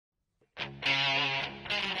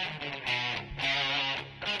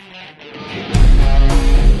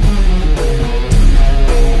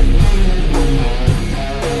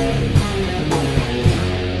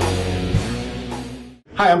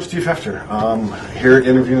Hi, I'm Steve Hefter. Here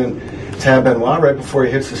interviewing Tab Benoit right before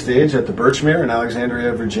he hits the stage at the Birchmere in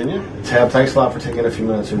Alexandria, Virginia. Tab, thanks a lot for taking a few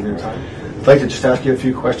minutes of your time. I'd like to just ask you a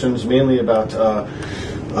few questions, mainly about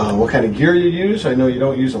what kind of gear you use. I know you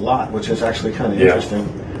don't use a lot, which is actually kind of interesting.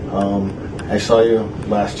 I saw you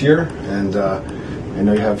last year, and I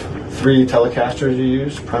know you have 3 Telecasters you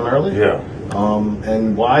use primarily. Yeah.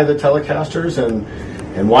 And why the Telecasters,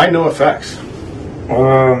 and why no effects?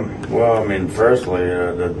 Well, I mean, firstly,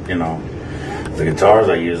 the guitars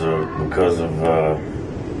I use are because of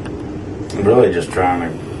really just trying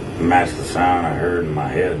to match the sound I heard in my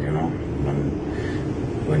head.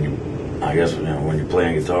 When you're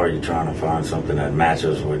playing guitar, you're trying to find something that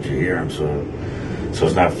matches what you're hearing. So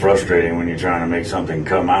it's not frustrating when you're trying to make something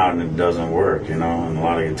come out and it doesn't work. And a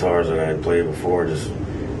lot of guitars that I had played before it was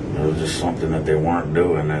just something that they weren't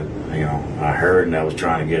doing that I heard and I was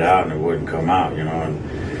trying to get out and it wouldn't come out. And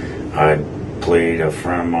I played a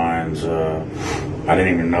friend of mine's. I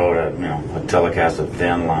didn't even know that a Telecaster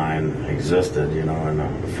thin line existed. And a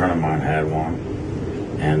friend of mine had one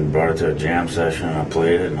and brought it to a jam session. And I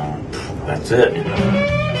played it, and that's it.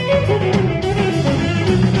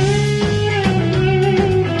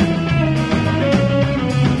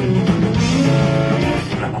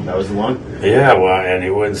 That was the one? Yeah, well, and he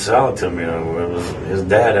wouldn't sell it to me. His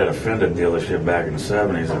dad had a Fender dealership back in the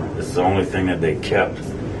 70s, and it's the only thing that they kept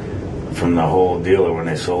from the whole dealer when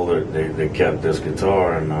they sold it. They kept this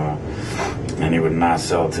guitar, and he would not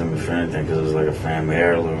sell it to me for anything because it was like a family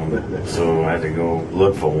heirloom. So I had to go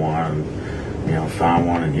look for one, and found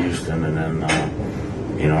one in Houston, and then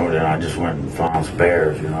then I just went and found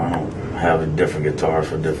spares. I don't have different guitars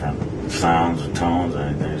for different sounds or tones or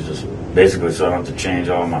anything. It's just basically so I don't have to change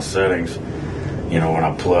all my settings, when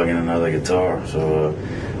I plug in another guitar. So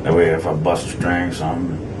that way if I bust a string,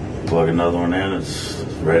 plug another one in, it's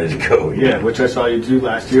ready to go. Yeah, which I saw you do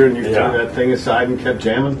last year, and you threw that thing aside and kept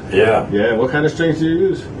jamming. Yeah. Yeah, what kind of strings do you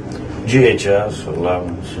use? GHS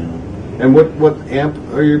 11s. And what amp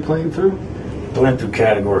are you playing through? Playing through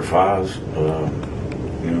Category 5s.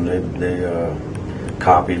 They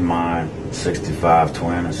copied my 65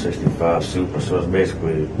 Twin and 65 Super, so it's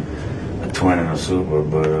basically a Twin and a Super,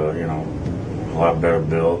 but a lot better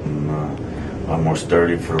built and a lot more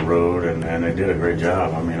sturdy for the road, and they did a great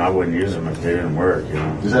job. I mean, I wouldn't use them if they didn't work.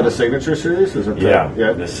 Is that a signature series?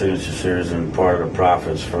 Yeah, the signature series, and part of the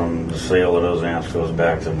profits from the sale of those amps goes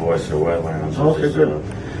back to Voice of the Wetlands, which is the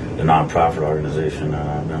nonprofit organization that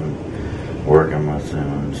I've been working with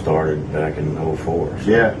and started back in '04. So.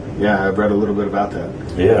 Yeah, I've read a little bit about that.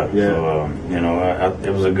 Yeah. So,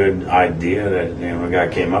 it was a good idea that the guy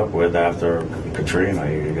came up with after Katrina.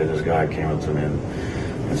 This guy came up to me and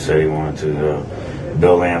said he wanted to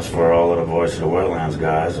build amps for all of the Voice of the Wetlands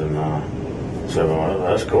guys, and said, well,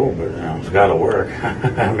 that's cool, but it's got to work.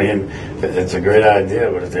 I mean, it's a great idea,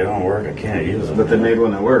 but if they don't work, I can't use them. But they made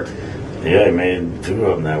one that worked. Yeah, he made 2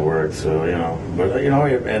 of them that worked. So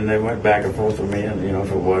and they went back and forth with me, and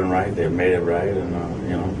if it wasn't right, they made it right, and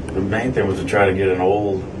the main thing was to try to get an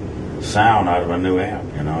old sound out of a new amp,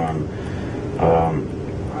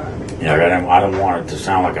 I didn't want it to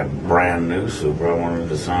sound like a brand new Super. I wanted it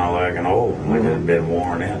to sound like an old, like it had been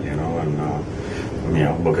worn in,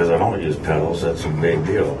 because I don't use pedals. That's a big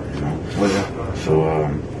deal, So,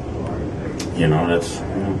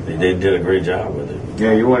 they did a great job with it.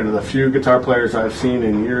 Yeah, you're one of the few guitar players I've seen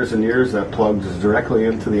in years and years that plugs directly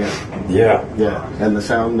into the amp. Yeah. Yeah, and the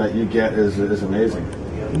sound that you get is amazing.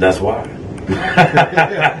 That's why.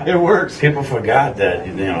 It works. People forgot that,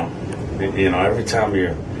 every time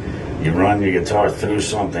you run your guitar through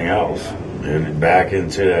something else and back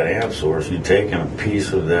into that amp source, you're taking a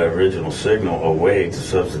piece of that original signal away to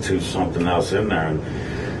substitute something else in there. And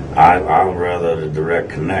I'd rather the direct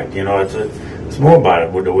connect. It's more about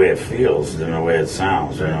it with the way it feels than the way it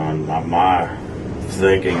sounds. And my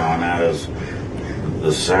thinking on that is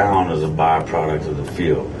the sound is a byproduct of the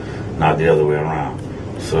feel, not the other way around.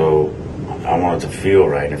 So I want it to feel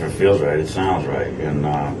right. If it feels right, it sounds right. And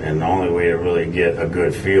the only way to really get a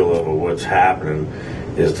good feel of what's happening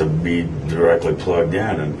is to be directly plugged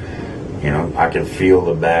in. And I can feel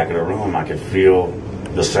the back of the room. I can feel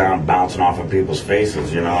the sound bouncing off of people's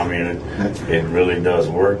faces. It really does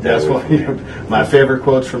work. That's one. My favorite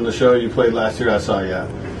quotes from the show you played last year. I saw you.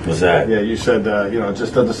 What's that? Yeah, you said, it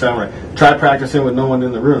just doesn't sound right. Try practicing with no one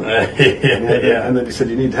in the room. Yeah. And then you said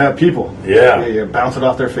you need to have people. Yeah. You bounce it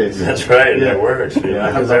off their face. That's right. Yeah. It works.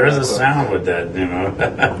 Because there is a sound with that,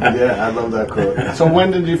 Yeah, I love that quote. So when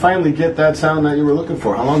did you finally get that sound that you were looking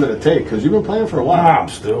for? How long did it take? Because you've been playing for a while. I'm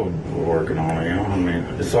still working on it, I mean,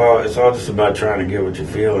 it's all just about trying to get what you're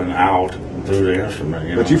feeling out through the instrument.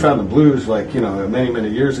 You but know? you found the blues like, you know, many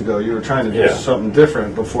years ago. You were trying to do something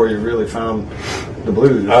different before you really found the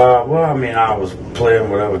blues. Well, I mean, I was playing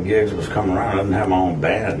whatever gigs was coming around. I didn't have my own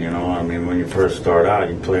band, you know. I mean, when you first start out,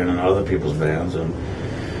 you're playing in other people's bands, and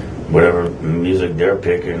whatever music they're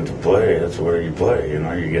picking to play, that's where you play. You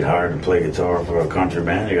know, you get hired to play guitar for a country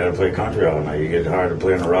band, you got to play country all night. You get hired to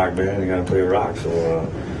play in a rock band, you got to play rock. So,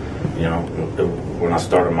 you know, when I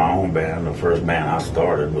started my own band, the first band I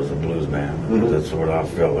started was a blues band. Mm-hmm. That's what I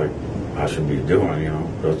felt like I should be doing. You know,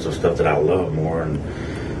 that's the stuff that I love more and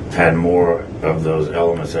had more of those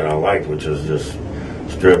elements that I liked, which is just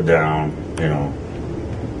stripped down. You know,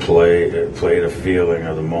 play the feeling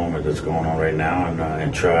of the moment that's going on right now,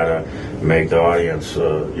 and try to make the audience,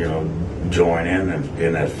 you know, join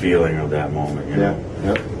in that feeling of that moment. You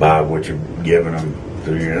know, by what you're giving them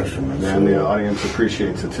through your instruments. Yeah, and the audience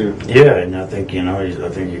appreciates it too. Yeah, and I think, you know, I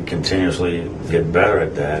think you continuously get better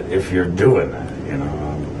at that if you're doing that. You know,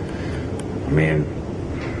 I mean,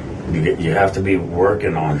 you have to be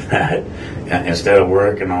working on that instead of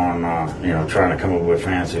working on you know, trying to come up with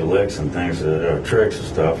fancy licks and things or tricks and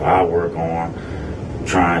stuff. I work on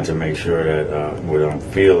trying to make sure that what I'm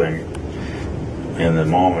feeling in the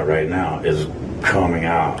moment right now is coming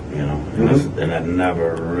out, you know, and that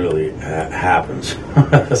never really happens.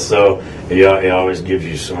 So it always gives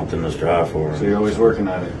you something to strive for. So you're always working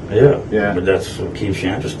on it. Yeah. But that's what keeps you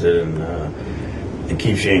interested, and it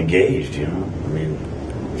keeps you engaged, you know. I mean,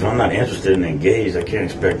 if I'm not interested and engaged, I can't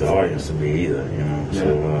expect the audience to be either, you know. Yeah.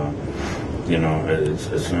 So, you know,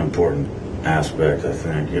 it's an important aspect, I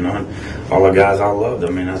think, you know. And all the guys I loved, I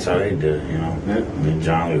mean, that's how they did it, you know. Yeah. I mean,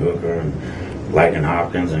 John Lee Hooker and Lightning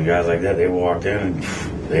Hopkins and guys like that, they walked in and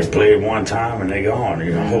they played one time and they gone.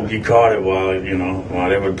 You know, hope you caught it while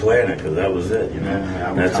they were playing it, because that was it. You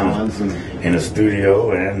know, that's in the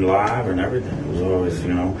studio and live and everything. It was always,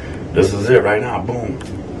 you know, this is it right now. Boom.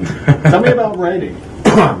 Tell me about writing.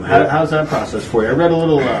 How's that process for you? I read a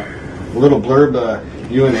little blurb.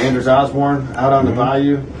 You and Anders Osborne out on the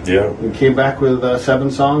bayou. Yeah. You came back with 7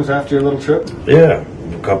 songs after your little trip. Yeah,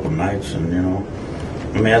 a couple nights, and you know.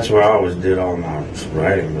 I mean, that's where I always did all my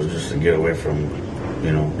writing, was just to get away from,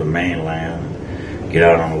 you know, the mainland, and get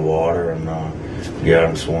out on the water, and get out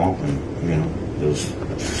in the swamp, and, you know, there's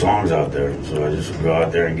songs out there. So I just go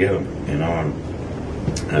out there and get them, you know, and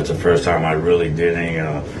that's the first time I really did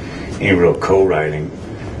any real co-writing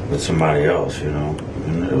with somebody else, you know.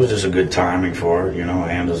 And it was just a good timing for it, you know.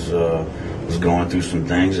 Anders was going through some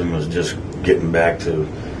things and was just getting back to,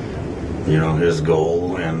 you know, his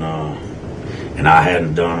goal, and I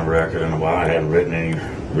hadn't done a record in a while. I hadn't written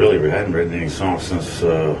any songs since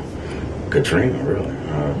Katrina, really.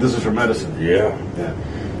 This is for Medicine. Yeah.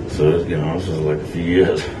 So, you know, this was like a few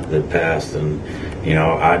years that passed, and, you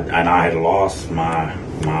know, I had lost my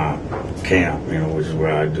camp, you know, which is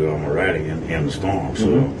where I do all my writing in the storm.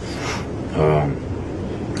 So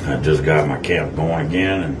I just got my camp going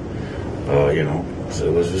again, and you know, so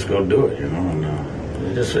let's just go do it, you know, and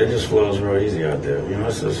it just flows real easy out there. You know,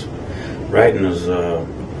 it's just writing is I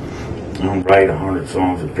don't write 100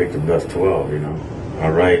 songs and pick the best 12, you know. I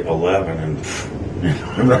write 11 and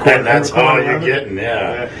you know, and that's all you're getting,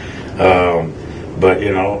 but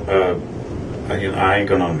you know,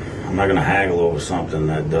 I'm not gonna haggle over something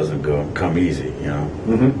that doesn't come easy, you know.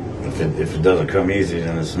 If it doesn't come easy,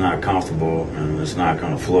 then it's not comfortable and it's not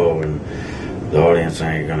gonna flow, and the audience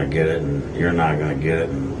ain't gonna get it, and you're not gonna get it,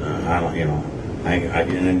 and I don't, you know.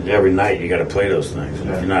 And every night you got to play those things. And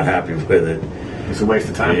if you're not happy with it, it's a waste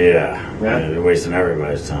of time. Yeah, you're wasting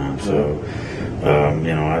everybody's time. So,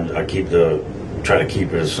 you know, I try to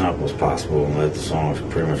keep it as simple as possible and let the songs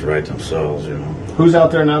pretty much write themselves. You know. Who's out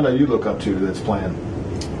there now that you look up to that's playing?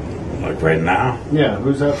 Like right now? Yeah,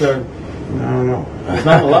 who's out there? I don't know. There's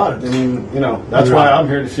not a lot. I mean, you know, that's why I'm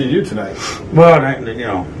here to see you tonight. Well, you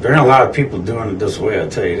know, there ain't a lot of people doing it this way. I'll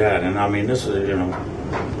tell you that. And I mean, this is, you know.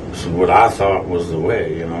 So what I thought was the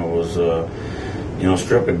way, you know, was, you know,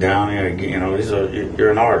 strip it down. You know,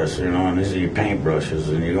 you're an artist, you know, and these are your paintbrushes,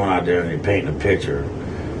 and you're going out there and you're painting a picture,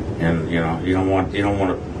 and you know, you don't want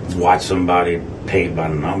to watch somebody paint by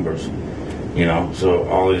the numbers, you know. So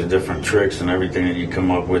all these different tricks and everything that you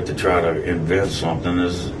come up with to try to invent something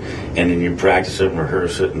and then you practice it and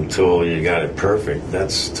rehearse it until you got it perfect.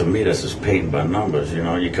 To me, that's just painting by numbers. You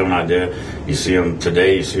know, you come out there, you see them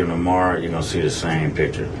today, you see them tomorrow, you're gonna see the same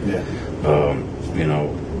picture. Yeah. You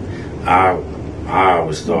know, I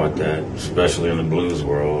always thought that, especially in the blues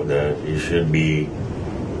world, that you should be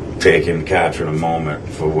capturing a moment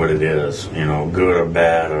for what it is. You know, good or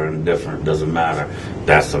bad or indifferent, doesn't matter.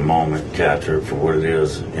 That's the moment, capture it for what it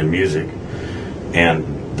is in music, and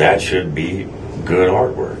that should be good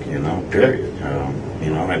artwork, you know, period. You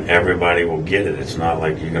know, and everybody will get it. It's not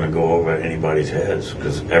like you're going to go over anybody's heads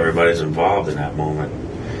because everybody's involved in that moment,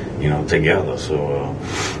 you know, together. So,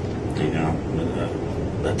 you know,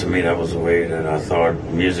 that to me, that was the way that I thought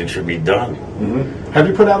music should be done. Mm-hmm. Have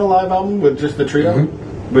you put out a live album with just the trio?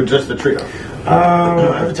 Mm-hmm. With just the trio?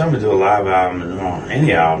 Every time we do a live album, you know,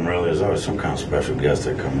 any album really, there's always some kind of special guest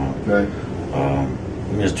that come up. Right. I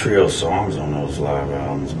mean, there's trio songs on those live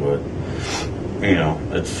albums, but you know,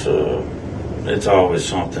 it's always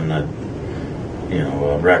something that, you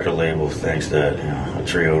know, a record label thinks that, you know, a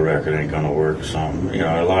trio record ain't gonna work or something. You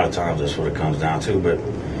know, a lot of times that's what it comes down to, but,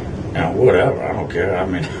 you know, whatever, I don't care. I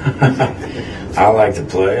mean, I like to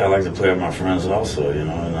play. I like to play with my friends also, you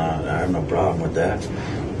know, and I have no problem with that.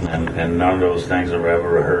 And none of those things are ever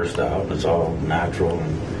rehearsed out. It's all natural,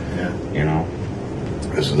 and, you know,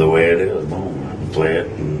 this is the way it is. Boom, I play it,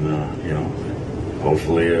 and, you know,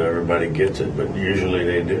 hopefully everybody gets it, but usually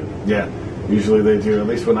they do. Yeah, usually they do, at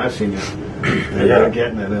least when I've seen you. They're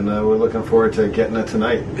getting it, and we're looking forward to getting it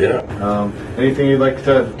tonight. Yeah. Anything you'd like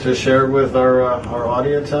to share with our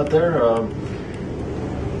audience out there?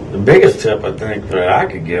 The biggest tip I think that I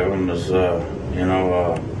could give them is, you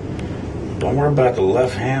know, don't worry about the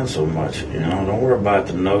left hand so much. You know, don't worry about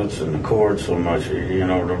the notes and the chords so much. You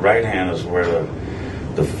know, the right hand is where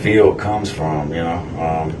the feel comes from. You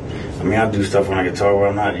know, I mean, I do stuff on a guitar where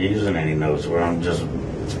I'm not using any notes, where I'm just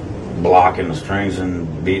blocking the strings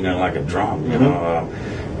and beating it like a drum. You know,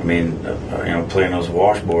 I mean, you know, playing those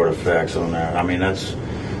washboard effects on there. I mean, that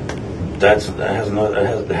has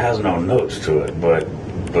no notes to it, but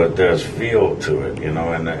there's feel to it, you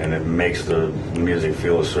know, and it makes the music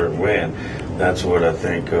feel a certain way, and that's what I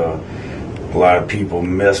think a lot of people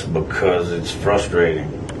miss because it's frustrating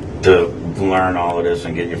to learn all of this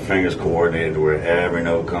and get your fingers coordinated where every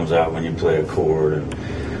note comes out when you play a chord,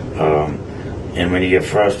 and when you get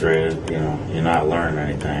frustrated, you know, you're not learning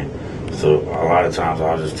anything. So a lot of times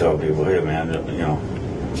I'll just tell people, hey man, you know,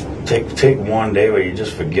 take one day where you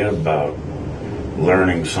just forget about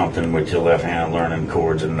learning something with your left hand, learning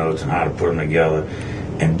chords and notes and how to put them together,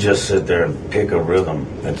 and just sit there and pick a rhythm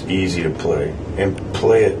that's easy to play and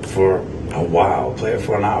play it for a while, play it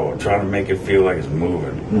for an hour, try to make it feel like it's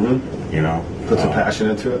moving. You know, put some passion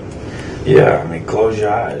into it. Yeah, I mean, close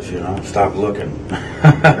your eyes, you know, stop looking.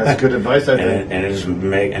 That's good advice, I think.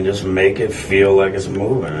 And just make it feel like it's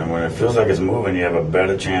moving. And when it feels like it's moving, you have a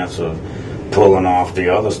better chance of pulling off the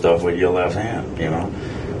other stuff with your left hand, you know,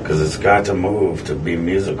 because it's got to move to be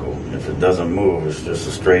musical. If it doesn't move, it's just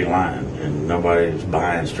a straight line, and nobody's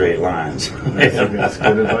buying straight lines. That's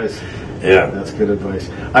good advice. Yeah. That's good advice.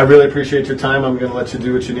 I really appreciate your time. I'm going to let you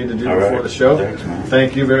do what you need to do before the show. Thanks, man.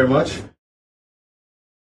 Thank you very much.